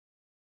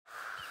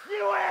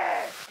Hello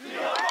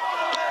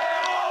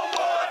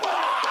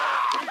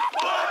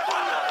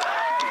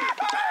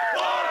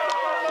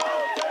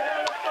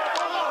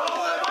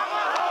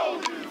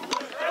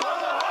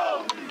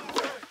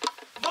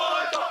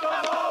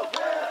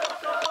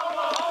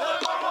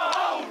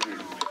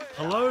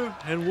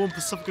and warm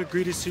Pacifica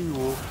greetings to you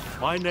all.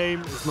 My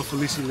name is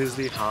Nofolisi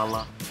Leslie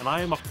Hala and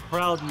I am a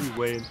proud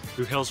Niuean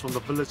who hails from the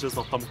villages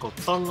of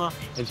Tamakotanga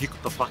and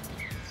Hikutapaki.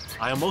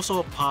 I am also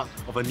a part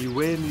of a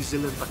Niuean New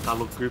Zealand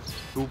Takalo group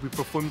who will be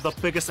performing the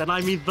biggest, and I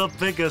mean the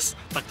biggest,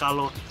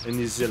 Takalo in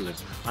New Zealand.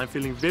 I'm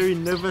feeling very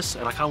nervous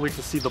and I can't wait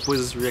to see the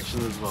boys'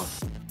 reaction as well.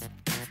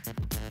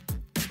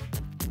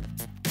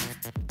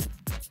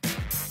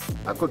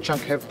 A good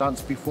chunk have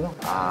danced before.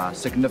 A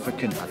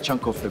significant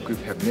chunk of the group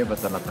have never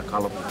done a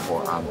Takalo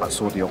before, but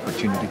saw the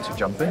opportunity to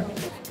jump in.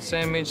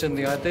 Sam mentioned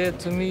the idea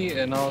to me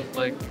and I was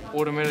like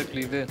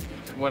automatically there.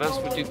 What else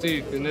would you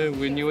do? You know,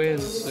 we're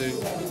Niueans, so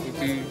we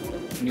do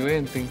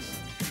Niuean things.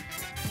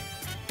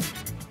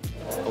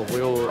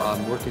 We're all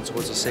working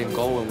towards the same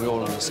goal and we're all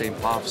on the same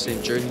path,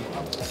 same journey.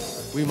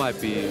 We might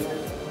be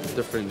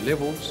different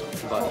levels,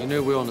 but you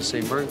know we're on the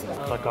same road.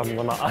 Like I'm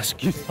gonna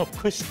ask you some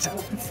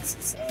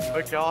questions.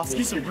 Okay, I'll ask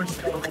you some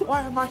questions.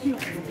 Why am I here?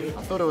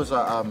 I thought it was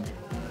a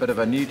bit of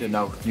a need in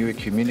our Niue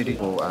community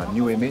for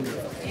Niue men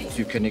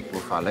to connect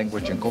with our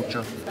language and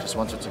culture. Just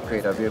wanted to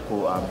create a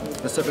vehicle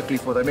specifically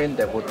for the men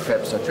that would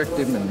perhaps attract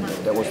them, and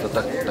that was the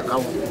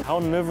Takalo. How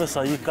nervous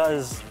are you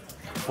guys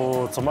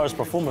for tomorrow's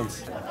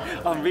performance?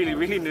 I'm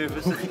really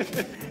nervous.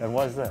 And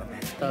why is that?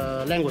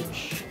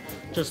 Language,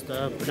 just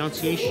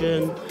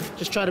pronunciation,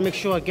 just try to make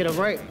sure I get it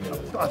right.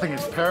 I think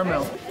it's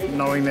paramount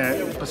knowing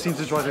that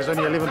percentage-wise there's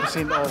only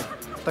 11% of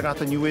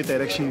tangata Niue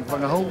that actually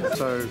wangahau.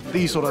 So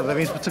these sort of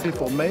events, particularly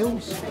for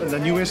males in the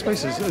Niue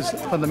space, is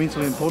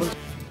fundamentally important.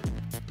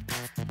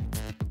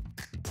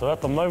 So at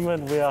the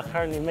moment we are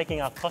currently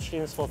making our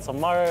costumes for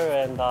tomorrow,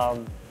 and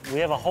we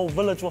have a whole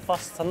village with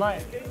us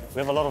tonight. We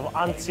have a lot of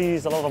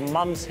aunties, a lot of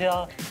mums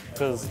here,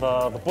 because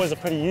the boys are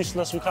pretty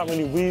useless, we can't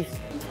really weave.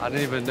 I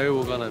didn't even know we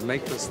were gonna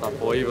make this stuff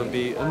or even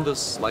be in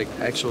this like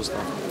actual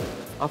stuff.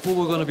 I thought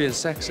we were gonna be in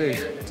Sax, eh?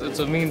 It's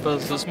a mean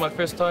buzz. This is my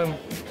first time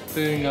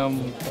doing a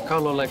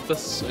colour like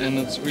this, and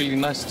it's really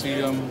nice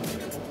to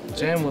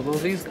jam with all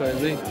these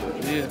guys, eh?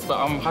 Yeah, but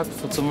I'm hyped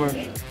for tomorrow.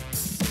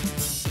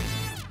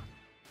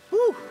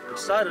 Woo!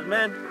 Excited,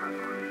 man.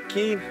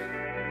 Keen.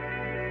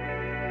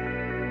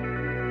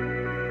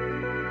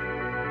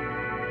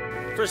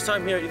 First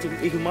time here at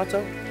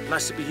Ihumata.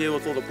 Nice to be here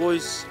with all the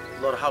boys.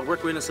 A lot of hard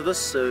work went into this,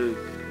 so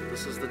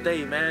this is the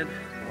day, man.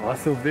 I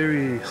feel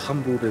very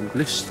humbled and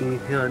blessed to be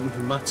here in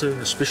Ihumata,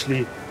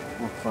 especially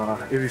with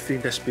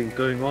everything that's been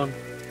going on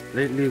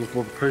lately with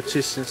all the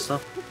protests and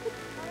stuff.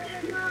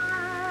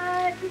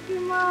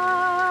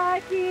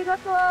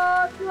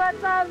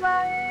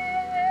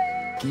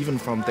 Even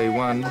from day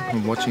one,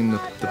 from watching the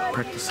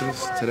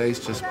practices, today's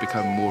just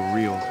become more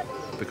real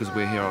because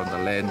we're here on the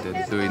land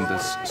and doing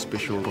this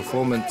special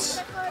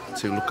performance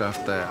to look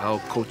after our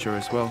culture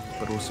as well,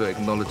 but also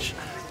acknowledge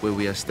where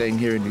we are staying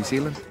here in New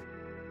Zealand.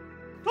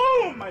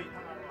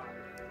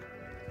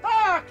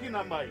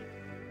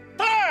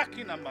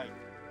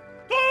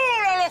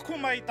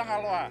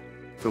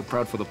 Feel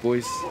proud for the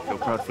boys, feel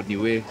proud for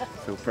Niue,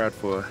 feel proud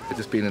for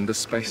just being in this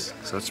space,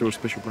 so it's real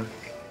special, bro.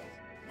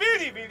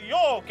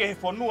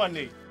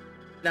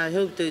 I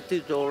hope they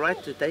did all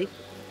right today.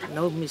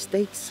 No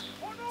mistakes.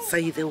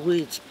 Say the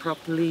words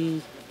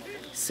properly,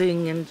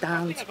 sing and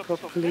dance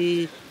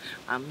properly.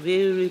 I'm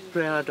very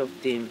proud of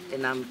them,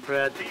 and I'm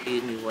proud to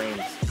be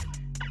Niueans.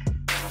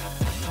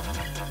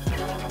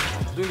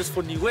 Doing this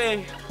for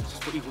Niue, this is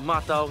for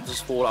Ihumata, this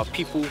is for all our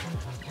people.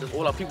 This is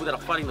all our people that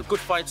are fighting the good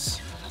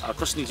fights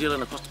across New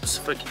Zealand, across the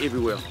Pacific,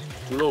 everywhere.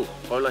 Hello,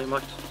 wailahi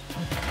mai.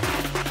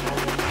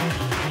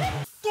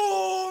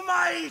 Tu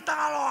mai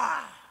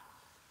taloa!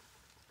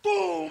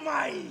 Tu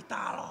mai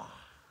taloa!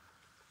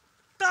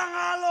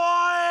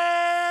 Tangaloa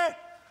e!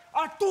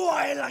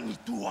 Atua e langi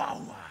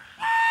tuaua!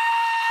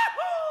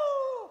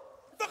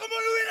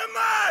 Whakamoluina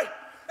mai!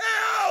 E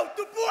au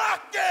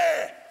tupuake!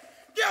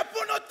 Kia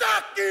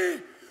ponotaki!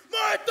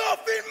 Mai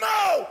tofi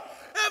mau!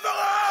 E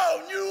whakahau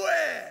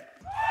Niue!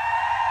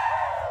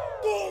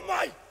 Tu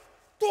mai!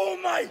 Tu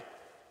mai!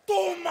 Tu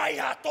mai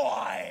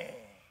atoa e!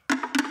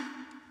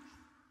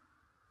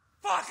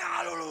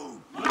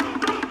 Whakalulu!